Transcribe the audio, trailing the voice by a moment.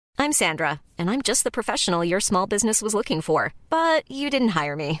I'm Sandra, and I'm just the professional your small business was looking for. But you didn't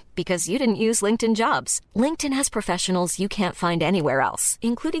hire me because you didn't use LinkedIn Jobs. LinkedIn has professionals you can't find anywhere else,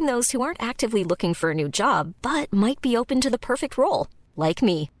 including those who aren't actively looking for a new job, but might be open to the perfect role, like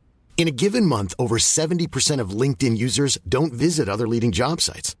me. In a given month, over 70% of LinkedIn users don't visit other leading job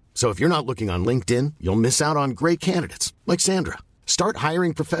sites. So if you're not looking on LinkedIn, you'll miss out on great candidates like Sandra. Start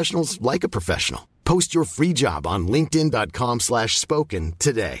hiring professionals like a professional. Post your free job on linkedin.com/spoken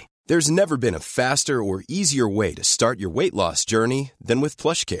today. There's never been a faster or easier way to start your weight loss journey than with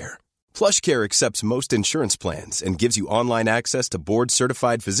PlushCare. PlushCare accepts most insurance plans and gives you online access to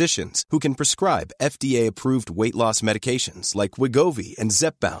board-certified physicians who can prescribe FDA-approved weight loss medications like Wegovy and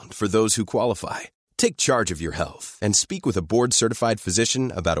Zepbound for those who qualify. Take charge of your health and speak with a board-certified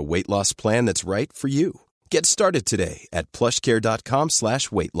physician about a weight loss plan that's right for you. Get started today at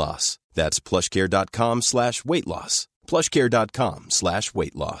plushcare.com/weight loss. That's plushcare.com/weight loss.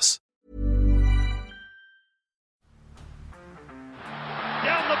 plushcare.com/weight loss.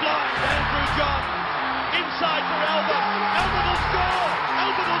 Down the blind, Andrew John. Inside for Albert. Albert will score.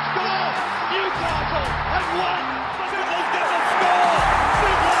 Albert will score. Newcastle have won. Fiddler's going to score.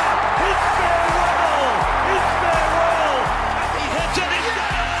 Fiddler, it's farewell. It's farewell. He hits it. He's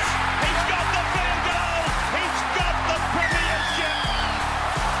got it. He's got the field goal. He's got the premiership.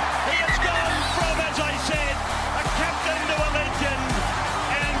 He has gone from, as I said, a captain to a legend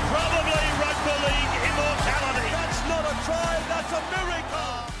and probably rugby league immortality. That's not a try. That's a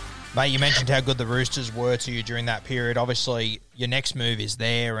miracle. Mate, you mentioned how good the Roosters were to you during that period. Obviously, your next move is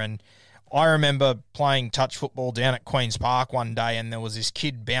there, and I remember playing touch football down at Queen's Park one day, and there was this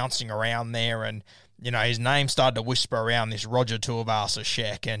kid bouncing around there, and his name started to whisper around, this Roger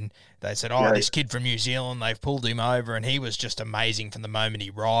Tuivasa-Sheck, and they said, this kid from New Zealand, they've pulled him over, and he was just amazing from the moment he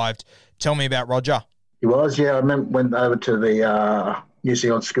arrived. Tell me about Roger. He was, yeah. I remember went over to the New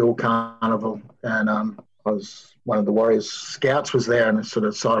Zealand School Carnival, and I was one of the Warriors scouts was there, and it sort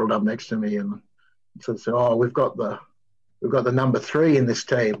of sidled up next to me and sort of said, we've got the number 3 in this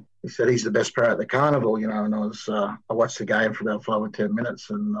team. He said he's the best player at the carnival, and I watched the game for about 5 or 10 minutes,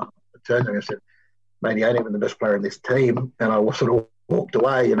 and I turned to him and said, mate, he ain't even the best player in this team. And I sort of walked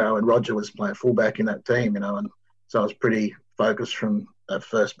away, and Roger was playing fullback in that team, and so I was pretty focused from that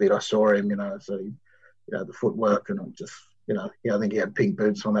first bit I saw him, so the footwork, and I'm just, I think he had pink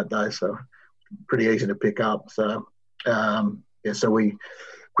boots on that day, so pretty easy to pick up. So, so we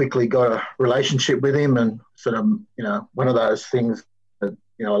quickly got a relationship with him, and sort of, one of those things that,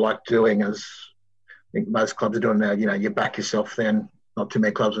 I like doing, as I think most clubs are doing now, you back yourself then. Not too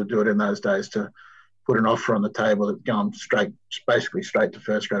many clubs would do it in those days, to put an offer on the table that gone basically straight to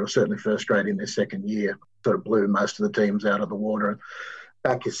first grade, or certainly first grade in their second year. Sort of blew most of the teams out of the water. And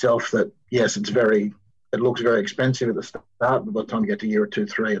back yourself that, yes, it looks very expensive at the start, but by the time you get to year 2,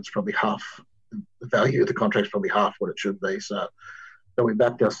 3, it's probably half. The value of the contract's probably half what it should be. So we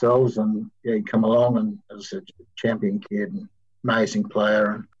backed ourselves, and he come along, and as I said, champion kid, and amazing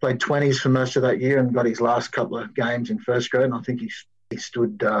player, and played 20s for most of that year, and got his last couple of games in first grade. And I think he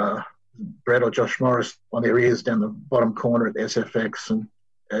stood Brett or Josh Morris on their ears down the bottom corner at SFS,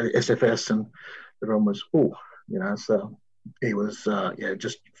 and everyone was, so he was,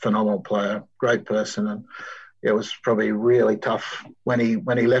 just phenomenal player, great person, and it was probably really tough when he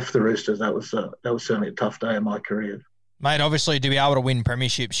left the Roosters. That was certainly a tough day in my career. Mate, obviously, to be able to win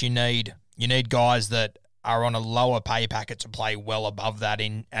premierships, you need guys that are on a lower pay packet to play well above that.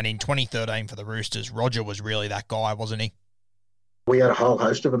 And in 2013 for the Roosters, Roger was really that guy, wasn't he? We had a whole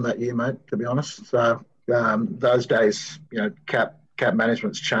host of them that year, mate, to be honest. So those days, cap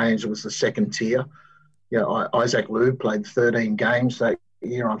management's changed. It was the second tier. Isaac Lube played 13 games that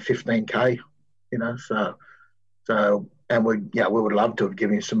year on 15K, So, and we would love to have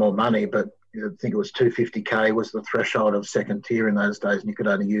given him some more money, but I think it was 250K was the threshold of second tier in those days, and you could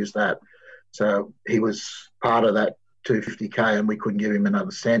only use that. So he was part of that 250K, and we couldn't give him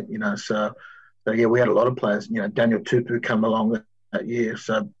another cent, So we had a lot of players. Daniel Tupu come along that year.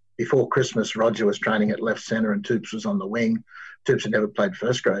 So before Christmas, Roger was training at left centre, and Toops was on the wing. Toops had never played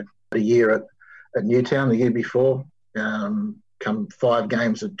first grade. A year at Newtown, the year before, come 5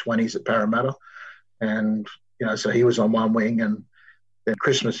 games at 20s at Parramatta, and so he was on one wing, and then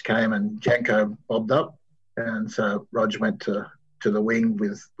Christmas came and Janko bobbed up, and so Roger went to the wing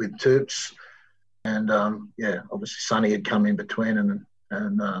with Toops, and obviously Sonny had come in between, and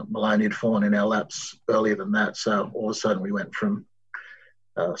Maloney had fallen in our laps earlier than that. So all of a sudden we went from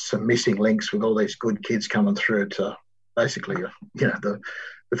some missing links with all these good kids coming through to basically the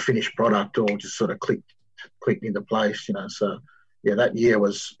finished product all just sort of clicked into place. So. Yeah, that year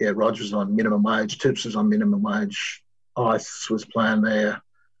was, Roger was on minimum wage, Toops was on minimum wage, Ice was playing there,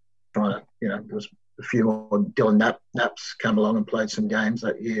 trying to, there was a few more. Dylan Naps come along and played some games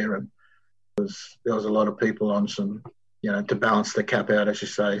that year, and there was a lot of people on some, to balance the cap out, as you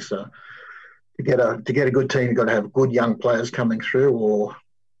say. So to get a good team, you've got to have good young players coming through,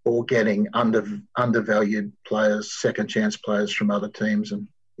 or getting undervalued players, second chance players from other teams, and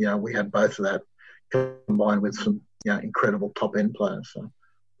we had both of that combined with some incredible top end players. So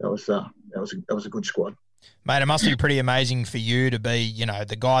that was a good squad. Mate, it must be pretty amazing for you to be,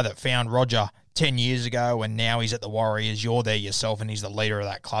 the guy that found Roger 10 years ago and now he's at the Warriors. You're there yourself and he's the leader of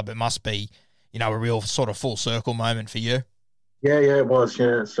that club. It must be, a real sort of full circle moment for you. Yeah, it was.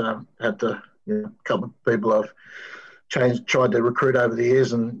 Yeah, so had to, a couple of people I've tried to recruit over the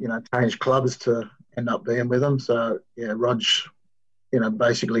years and, changed clubs to end up being with them. So, yeah, Rog,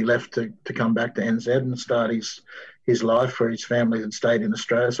 basically left to come back to NZ and start his life, for his family had stayed in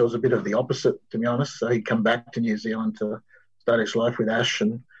Australia. So it was a bit of the opposite, to be honest. So he'd come back to New Zealand to start his life with Ash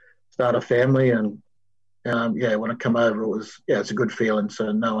and start a family. And, when I come over, it's a good feeling.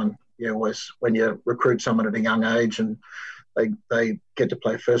 So knowing, always when you recruit someone at a young age and they get to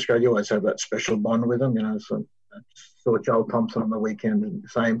play first grade, you always have that special bond with them, So I saw Joel Thompson on the weekend and the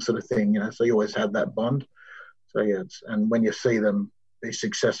same sort of thing, So you always have that bond. So, and when you see them be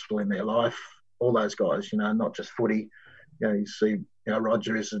successful in their life, all those guys, not just footy, you see,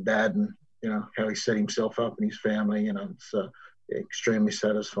 Roger is his dad and, how he set himself up and his family, it's extremely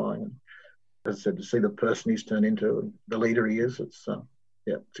satisfying. And as I said, to see the person he's turned into and the leader he is, it's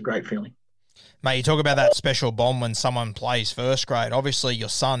a great feeling. Mate, you talk about that special bond when someone plays first grade. Obviously, your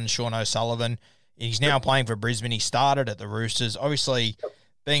son, Sean O'Sullivan, he's now playing for Brisbane. He started at the Roosters. Obviously,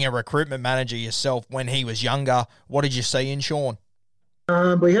 being a recruitment manager yourself when he was younger, what did you see in Sean?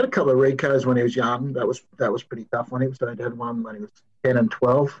 But he had a couple of recos when he was young. That was pretty tough on him. So he had one when he was 10 and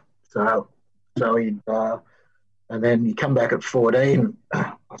 12. So he'd and then you come back at 14.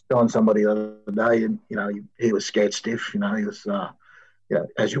 I was telling somebody the other day, and he was scared stiff. He was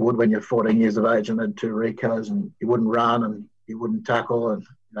as you would when you're 14 years of age and had 2 recos, and he wouldn't run and he wouldn't tackle, and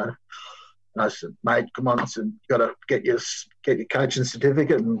And I said, mate, come on. I said, you got to get your coaching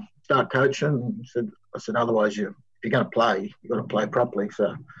certificate and start coaching. And I said, otherwise if you're going to play, you've got to play properly.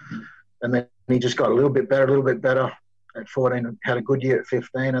 So, and then he just got a little bit better at 14, had a good year at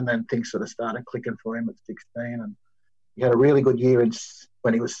 15, and then things sort of started clicking for him at 16. And he had a really good year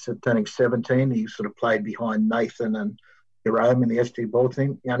when he was turning 17. He sort of played behind Nathan and Jerome in the SG ball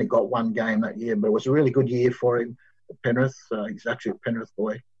team. He only got 1 game that year, but it was a really good year for him at Penrith. He's actually a Penrith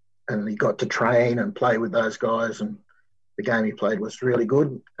boy. And he got to train and play with those guys, and the game he played was really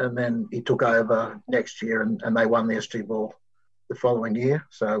good. And then he took over next year, and they won the SG ball the following year.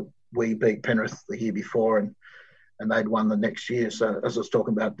 So we beat Penrith the year before, and they'd won the next year. So as I was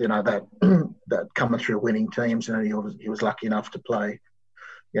talking about, that coming through winning teams, he was lucky enough to play,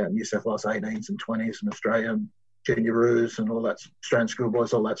 New South Wales 18s and 20s in Australia, and junior roos and all that, Australian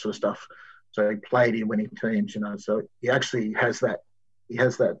schoolboys, all that sort of stuff. So he played in winning teams, So he actually has that. He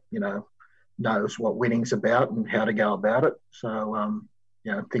has that, knows what winning's about and how to go about it. So,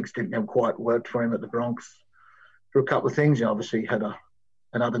 things didn't quite work for him at the Bronx through a couple of things. Obviously he had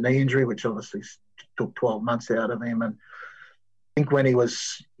another knee injury, which obviously took 12 months out of him. And I think when he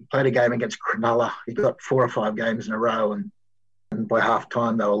played a game against Cronulla, he got 4 or 5 games in a row. And by half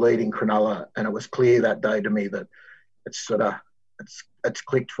time they were leading Cronulla. And it was clear that day to me that it's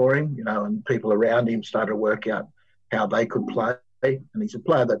clicked for him, and people around him started to work out how they could play. And he's a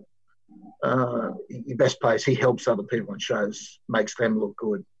player that he best plays. He helps other people and makes them look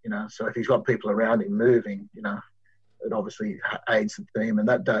good, So if he's got people around him moving, it obviously aids the team. And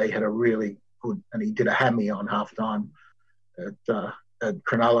that day had a really good, and he did a hammy on halftime at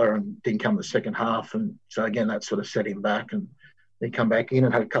Cronulla and didn't come the second half. And so again, that sort of set him back. And he come back in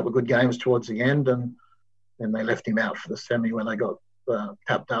and had a couple of good games towards the end, and then they left him out for the semi when they got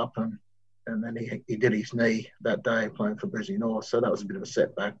tapped up, and then he did his knee that day playing for Brisbane North. So that was a bit of a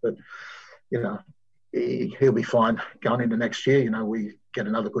setback. But, he'll be fine going into next year. We get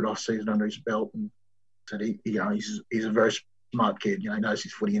another good off-season under his belt. And said he's a very smart kid. He knows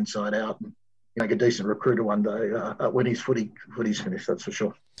his footy inside out. And make a decent recruiter one day when his footy's finished, that's for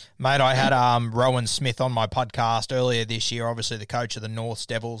sure. Mate, I had Rowan Smith on my podcast earlier this year, obviously the coach of the North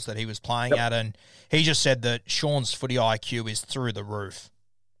Devils that he was playing at, and he just said that Sean's footy IQ is through the roof.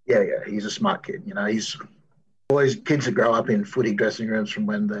 Yeah, he's a smart kid. He's always kids that grow up in footy dressing rooms from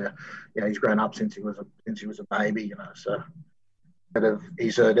when they're, he's grown up since he was a baby. So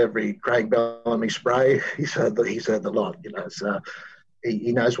he's heard every Craig Bellamy spray. He's heard the lot. So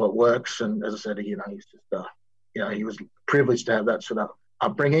he knows what works. And as I said, he's just he was privileged to have that sort of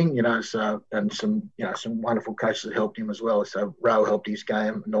upbringing, so, and some wonderful coaches that helped him as well. So Rowe helped his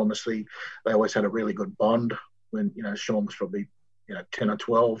game enormously. They always had a really good bond when, Sean was probably, 10 or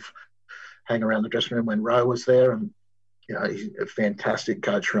 12, hanging around the dressing room when Rowe was there. And, he's a fantastic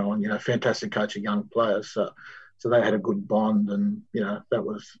coach, Rowan, fantastic coach of young players. So they had a good bond, and, that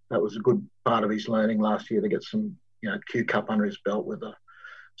was a good part of his learning last year, to get some, Q Cup under his belt with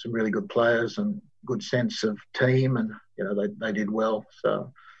some really good players and good sense of team, and they did well.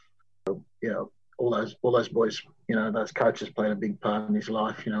 So all those boys, those coaches played a big part in his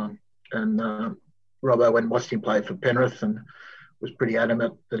life, and Robbo went and watched him play for Penrith and was pretty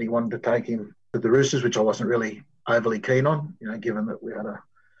adamant that he wanted to take him to the Roosters, which I wasn't really overly keen on, given that we had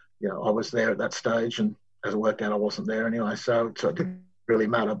I was there at that stage, and as it worked out I wasn't there anyway, so it didn't really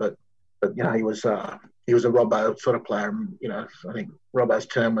matter, but he was a Robbo sort of player. I think Robbo's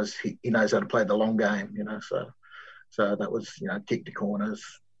term was he knows how to play the long game, so that was, kick to corners,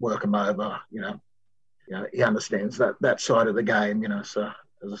 work them over, he understands that side of the game, so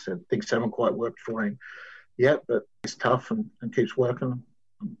as I said, things haven't quite worked for him yet, but he's tough and keeps working.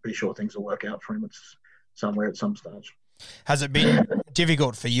 I'm pretty sure things will work out for him. It's somewhere at some stage. Has it been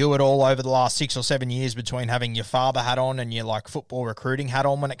difficult for you at all over the last 6 or 7 years between having your father hat on and your football recruiting hat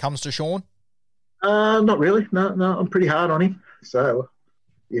on when it comes to Sean? Not really. No, I'm pretty hard on him. So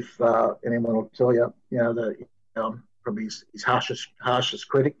if anyone will tell you, that probably his harshest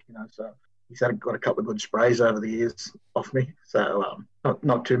critic, so he's got a couple of good sprays over the years off me. So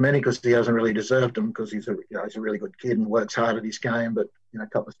not too many, because he hasn't really deserved them, because he's a really good kid and works hard at his game. But a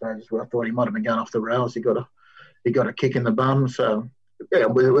couple of stages where I thought he might have been going off the rails, he got a kick in the bum. So yeah,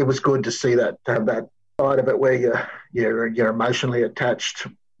 it was good to see that, to have that side of it where you're emotionally attached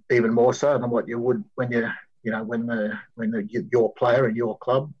even more so than what you would when you're your player in your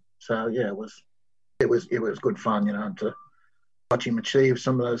club. So yeah, it was good fun, to watch him achieve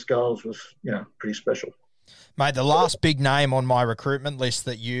some of those goals was, pretty special. Mate, the last big name on my recruitment list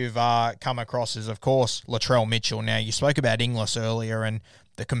that you've come across is, of course, Latrell Mitchell. Now, you spoke about Inglis earlier, and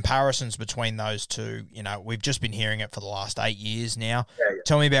the comparisons between those two, we've just been hearing it for the last 8 years now. Yeah.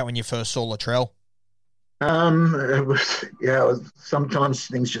 Tell me about when you first saw Latrell. It was sometimes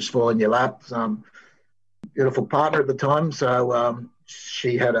things just fall in your lap. Beautiful partner at the time, so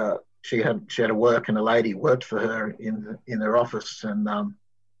she had a work, and a lady worked for her in their office, and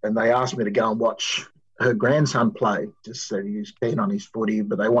they asked me to go and watch her grandson play. Just said he was keen on his footy,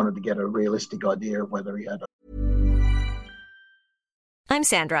 but they wanted to get a realistic idea of whether he had I'm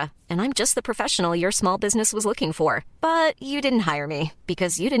Sandra, and I'm just the professional your small business was looking for. But you didn't hire me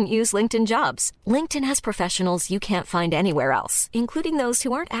because you didn't use LinkedIn Jobs. LinkedIn has professionals you can't find anywhere else, including those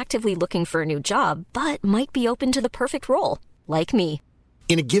who aren't actively looking for a new job, but might be open to the perfect role, like me.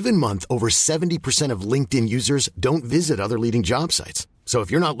 In a given month, over 70% of LinkedIn users don't visit other leading job sites. So if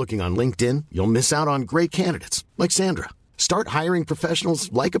you're not looking on LinkedIn, you'll miss out on great candidates like Sandra. Start hiring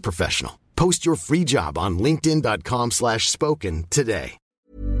professionals like a professional. Post your free job on linkedin.com/spoken today.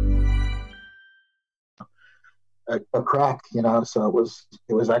 A crack, so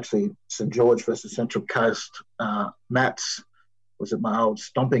it was actually St. George versus Central Coast. Matt's was at my old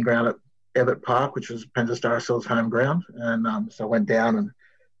stomping ground at Evatt Park, which was Penza Starcel's home ground. And so I went down and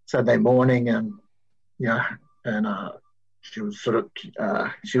Saturday morning, and she was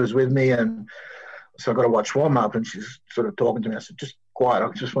she was with me, and so I got to watch warm up, and she's sort of talking to me. I said, "Just quiet.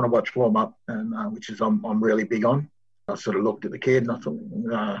 I just want to watch warm up," and which is I'm really big on. I sort of looked at the kid, and I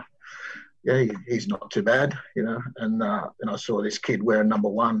thought, yeah, he's not too bad, And I saw this kid wearing number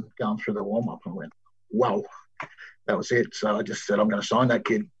 1 going through the warm up, and I went, "Wow." That was it. So I just said, "I'm going to sign that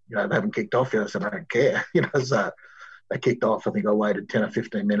kid." They haven't kicked off yet. I said, "I don't care." So they kicked off. I think I waited 10 or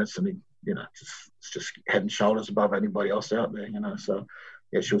 15 minutes, and he, just head and shoulders above anybody else out there, So,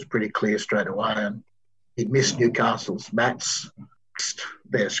 yeah, she was pretty clear straight away. And he'd missed Newcastle's Mats,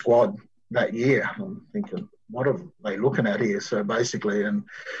 their squad that year. I'm thinking, what are they looking at here? So basically, and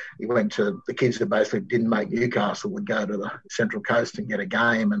he went to the kids that basically didn't make Newcastle would go to the Central Coast and get a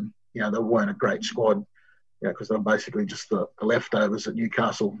game. And, they weren't a great squad, because they were basically just the leftovers that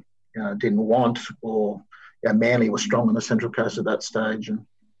Newcastle didn't want, or Manly was strong on the Central Coast at that stage, and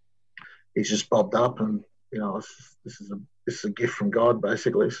he's just bobbed up, and this is a gift from God,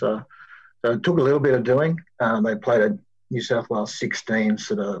 basically. So it took a little bit of doing. They played a New South Wales 16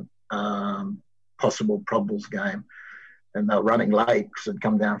 sort of possible probables game, and they were running late because they'd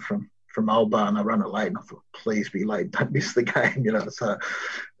come down from Alba, and they run it late, and I thought, please be late, don't miss the game, So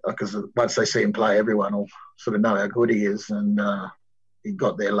because once they see him play, everyone will sort of know how good he is, and he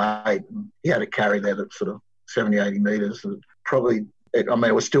got there late, and he had a carry there that sort of 70, 80 metres.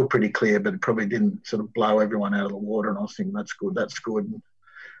 It was still pretty clear, but it probably didn't sort of blow everyone out of the water, and I was thinking, that's good.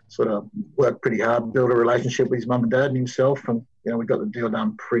 sort of worked pretty hard, built a relationship with his mum and dad and himself, and we got the deal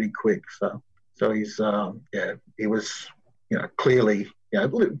done pretty quick. So he's he was clearly a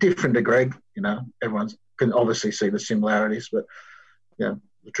little different to Greg. Everyone can obviously see the similarities, but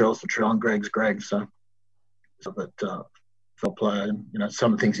Latrell's Latrell and Greg's Greg. But top player, and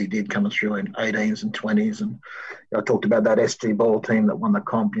some of the things he did coming through in 18s and 20s, and I talked about that SG Ball team that won the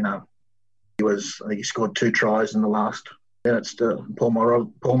comp. I think he scored 2 tries in the last minutes. Paul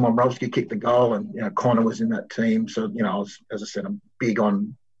Momorowski kicked the goal, and Connor was in that team. So as I said, I'm big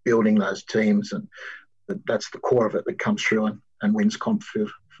on building those teams, and that's the core of it that comes through and wins comp for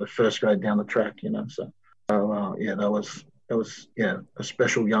first grade down the track. So that was a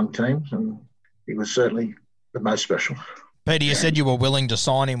special young team, and he was certainly the most special. Peter, you said you were willing to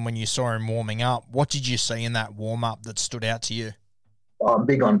sign him when you saw him warming up. What did you see in that warm-up that stood out to you? I'm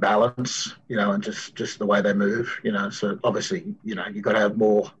big on balance, and just the way they move, So obviously, you've got to have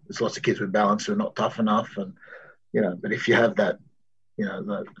more. There's lots of kids with balance who are not tough enough, and but if you have that,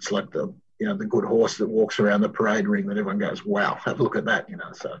 it's like the good horse that walks around the parade ring that everyone goes, wow, have a look at that,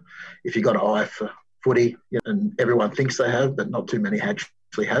 So if you've got an eye for footy, and everyone thinks they have, but not too many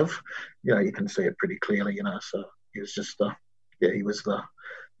actually have, you can see it pretty clearly, So he was just he was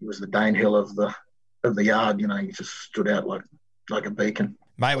the Dane Hill of the yard, He just stood out like a beacon.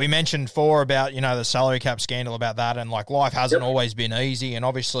 Mate, we mentioned before about, the salary cap scandal about that, and life hasn't always been easy, and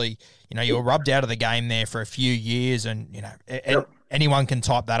obviously, you were rubbed out of the game there for a few years, and, anyone can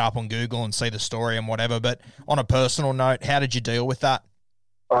type that up on Google and see the story and whatever, but on a personal note, how did you deal with that?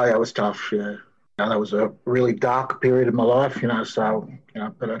 Oh, yeah, it was tough, yeah. That was a really dark period of my life,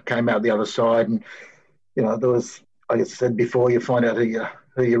 but I came out the other side, and, there was, like I said before, you find out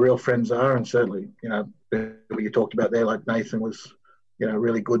who your real friends are, and certainly, you talked about there, like Nathan was,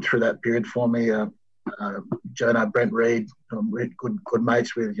 really good through that period for me. Jono, Brent Reed, good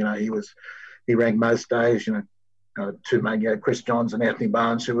mates with. He ranked most days. Two main, Chris Johns and Anthony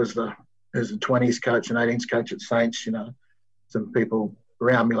Barnes, who's the 20s coach and 18s coach at Saints. Some people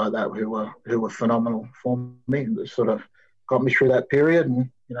around me like that who were phenomenal for me, and sort of got me through that period.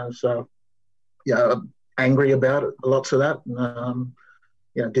 And angry about it, lots of that,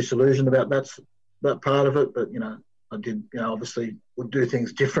 and disillusioned about that part of it. But I did, obviously would do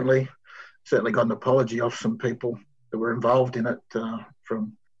things differently. Certainly got an apology off some people that were involved in it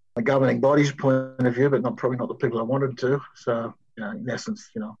from a governing body's point of view, but probably not the people I wanted to. So, in essence,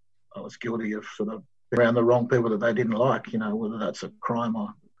 I was guilty of sort of being around the wrong people that they didn't like, whether that's a crime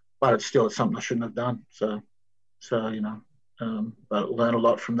but it's something I shouldn't have done. So but I learned a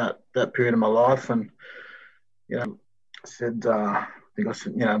lot from that period of my life. And, I said,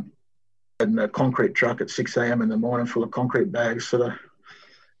 in a concrete truck at 6 a.m. in the morning full of concrete bags sort of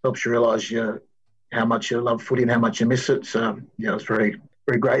helps you realise how much you love footy and how much you miss it. So, I was very,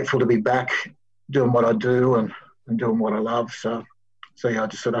 very grateful to be back doing what I do and doing what I love. So I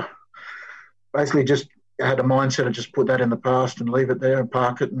just sort of basically just had a mindset of just put that in the past and leave it there and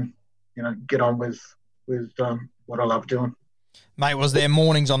park it and, get on with what I love doing. Mate, was there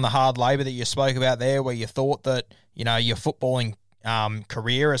mornings on the hard labour that you spoke about there where you thought that, your footballing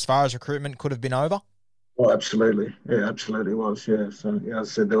career as far as recruitment could have been over? Oh, absolutely. Yeah, absolutely was. Yeah. So, as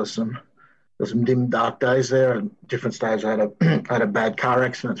I said, there was some dim, dark days there. At different stages, I had a bad car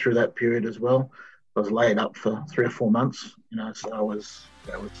accident through that period as well. I was laid up for 3 or 4 months, so there was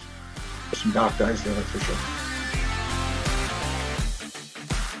some dark days there, that's for sure.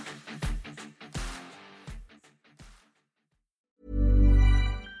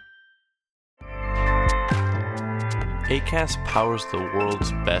 Acast powers the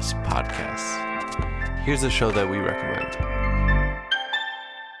world's best podcasts. Here's a show that we recommend.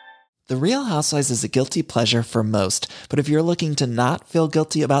 The Real Housewives is a guilty pleasure for most, but if you're looking to not feel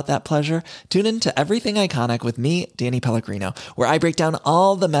guilty about that pleasure, tune in to Everything Iconic with me, Danny Pellegrino, where I break down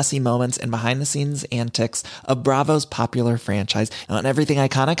all the messy moments and behind-the-scenes antics of Bravo's popular franchise. And on Everything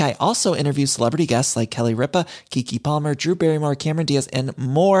Iconic, I also interview celebrity guests like Kelly Ripa, Keke Palmer, Drew Barrymore, Cameron Diaz, and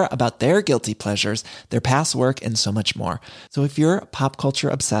more about their guilty pleasures, their past work, and so much more. So if you're pop culture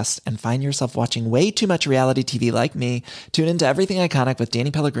obsessed and find yourself watching way too much reality TV like me, tune into Everything Iconic with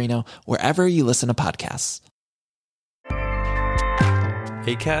Danny Pellegrino, wherever you listen to podcasts.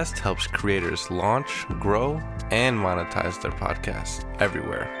 Acast helps creators launch, grow, and monetize their podcasts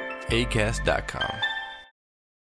everywhere. Acast.com.